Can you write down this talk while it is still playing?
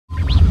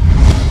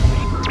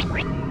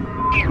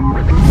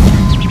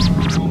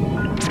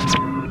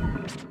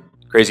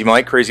Crazy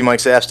Mike,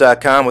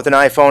 CrazyMikesapps.com with an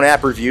iPhone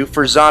app review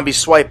for Zombie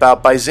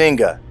Swipeout by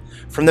Zynga.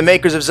 From the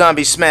makers of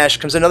ZombieSmash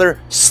comes another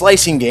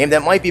slicing game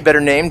that might be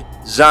better named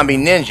Zombie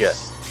Ninja,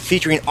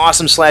 featuring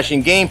awesome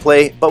slashing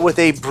gameplay but with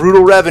a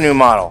brutal revenue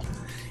model.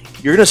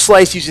 You're going to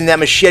slice using that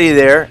machete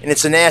there, and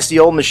it's a nasty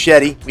old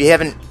machete. We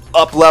haven't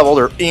up-leveled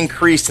or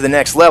increased to the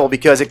next level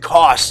because it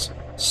costs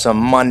some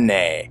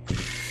money.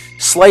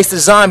 Slice the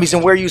zombies,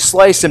 and where you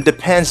slice them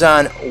depends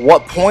on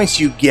what points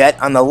you get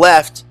on the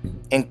left,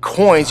 and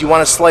coins, you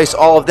want to slice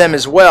all of them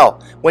as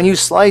well. When you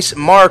slice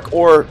Mark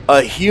or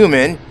a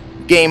human,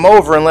 game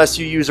over unless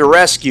you use a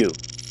rescue.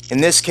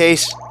 In this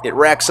case, it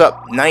racks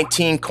up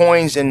 19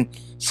 coins and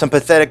some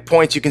pathetic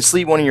points. You can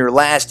sleep one of your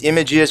last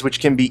images,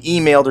 which can be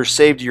emailed or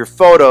saved to your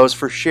photos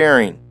for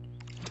sharing.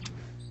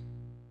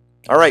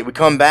 Alright, we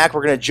come back,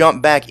 we're going to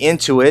jump back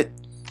into it,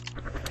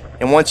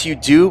 and once you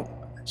do,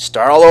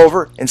 start all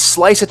over and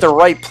slice at the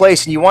right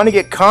place. And you want to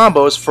get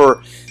combos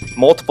for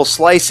multiple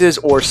slices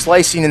or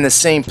slicing in the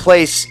same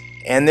place,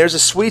 and there's a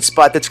sweet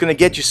spot that's going to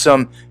get you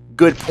some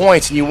good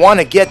points, and you want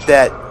to get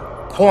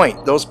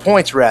those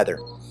points rather.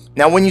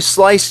 Now when you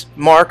slice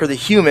Mark or the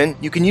human,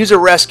 you can use a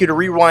rescue to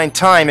rewind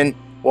time and,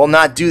 well,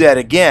 not do that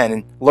again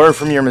and learn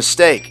from your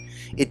mistake.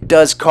 It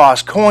does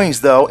cost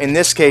coins though. In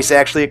this case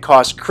actually it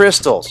costs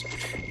crystals.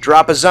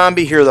 Drop a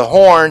zombie, hear the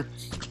horn,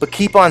 but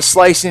keep on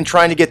slicing and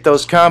trying to get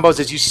those combos.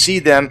 As you see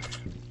them,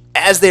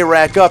 as they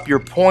rack up, your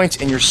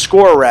points and your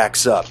score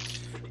racks up.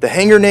 The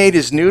hand grenade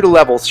is new to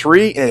level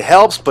 3 and it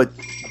helps, but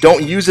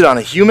don't use it on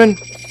a human.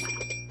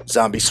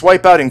 Zombie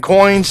Swipeout and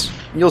coins,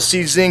 you'll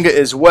see Zynga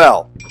as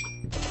well.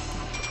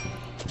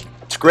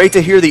 It's great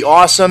to hear the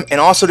awesome, and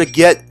also to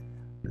get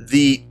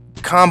the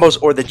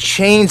combos or the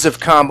chains of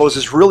combos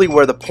is really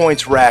where the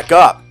points rack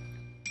up.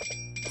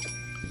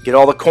 Get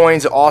all the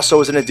coins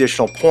also as an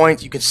additional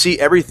point. You can see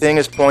everything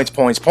as points,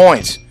 points,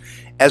 points,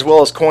 as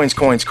well as coins,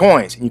 coins,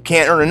 coins. And you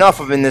can't earn enough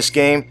of them in this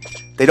game.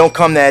 They don't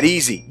come that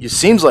easy. It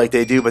seems like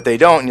they do, but they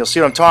don't, and you'll see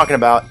what I'm talking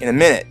about in a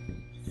minute.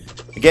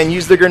 Again,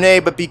 use the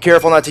grenade, but be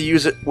careful not to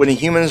use it when a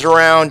human's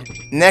around.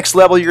 Next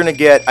level you're going to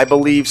get, I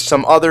believe,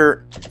 some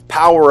other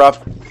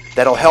power-up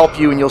that'll help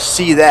you, and you'll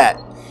see that.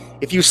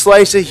 If you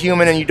slice a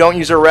human and you don't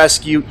use a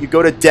rescue, you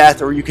go to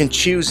death, or you can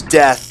choose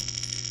death.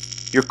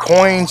 Your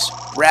coins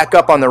rack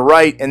up on the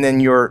right, and then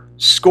your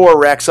score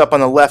racks up on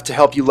the left to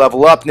help you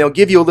level up. And they'll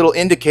give you a little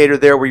indicator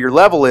there where your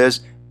level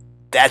is.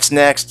 That's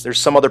next. There's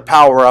some other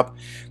power-up.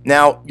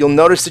 Now, you'll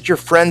notice that your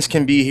friends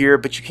can be here,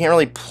 but you can't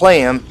really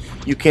play them.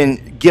 You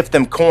can gift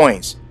them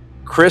coins.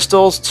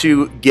 Crystals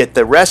to get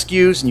the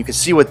rescues, and you can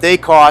see what they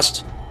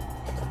cost.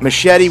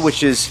 Machete,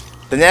 which is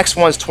the next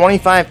one's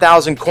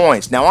 25,000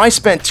 coins. Now, I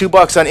spent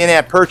 $2 on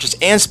in-app purchase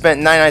and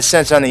spent 99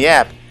 cents on the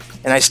app,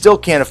 and I still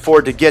can't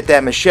afford to get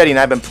that machete, and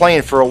I've been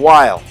playing for a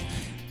while.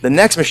 The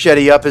next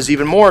machete up is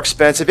even more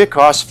expensive. It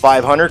costs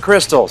 500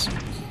 crystals.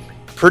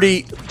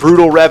 Pretty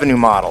brutal revenue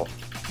model.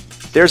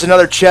 There's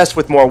another chest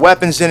with more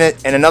weapons in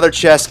it, and another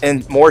chest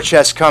and more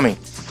chests coming.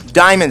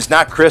 Diamonds,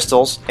 not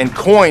crystals, and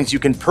coins you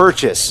can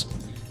purchase,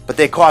 but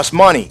they cost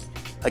money.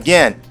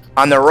 Again,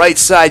 on the right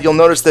side you'll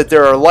notice that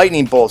there are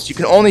lightning bolts. You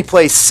can only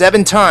play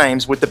 7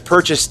 times with the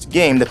purchased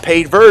game, the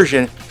paid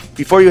version,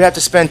 before you have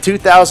to spend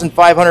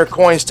 2,500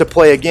 coins to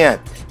play again,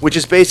 which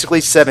is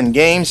basically 7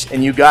 games,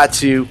 and you got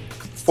to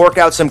fork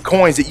out some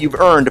coins that you've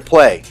earned to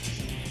play.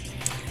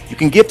 You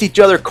can gift each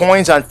other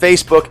coins on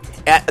Facebook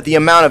at the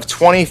amount of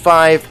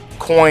 25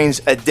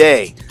 coins a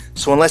day.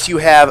 So unless you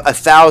have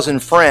 1,000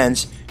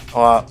 friends,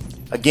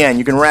 again,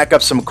 you can rack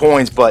up some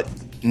coins, but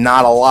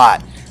not a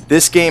lot.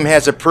 This game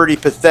has a pretty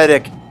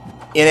pathetic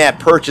in-app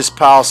purchase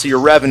policy or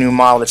revenue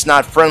model that's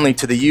not friendly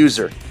to the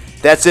user.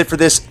 That's it for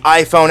this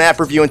iPhone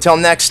app review. Until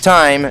next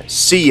time,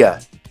 see ya.